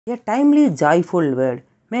A timely, joyful word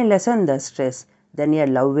may lessen the stress, then a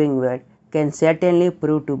loving word can certainly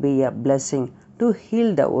prove to be a blessing to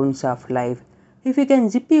heal the wounds of life. If you can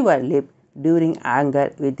zip your lip during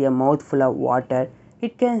anger with a mouthful of water,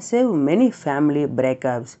 it can save many family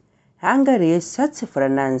breakups. Anger is such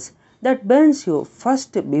fragrance that burns you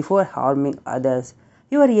first before harming others.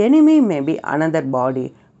 Your enemy may be another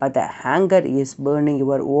body, but the anger is burning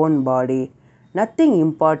your own body. Nothing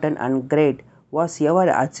important and great was ever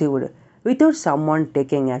achieved without someone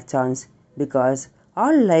taking a chance, because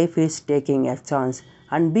all life is taking a chance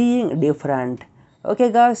and being different.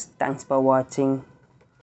 Okay, guys, thanks for watching.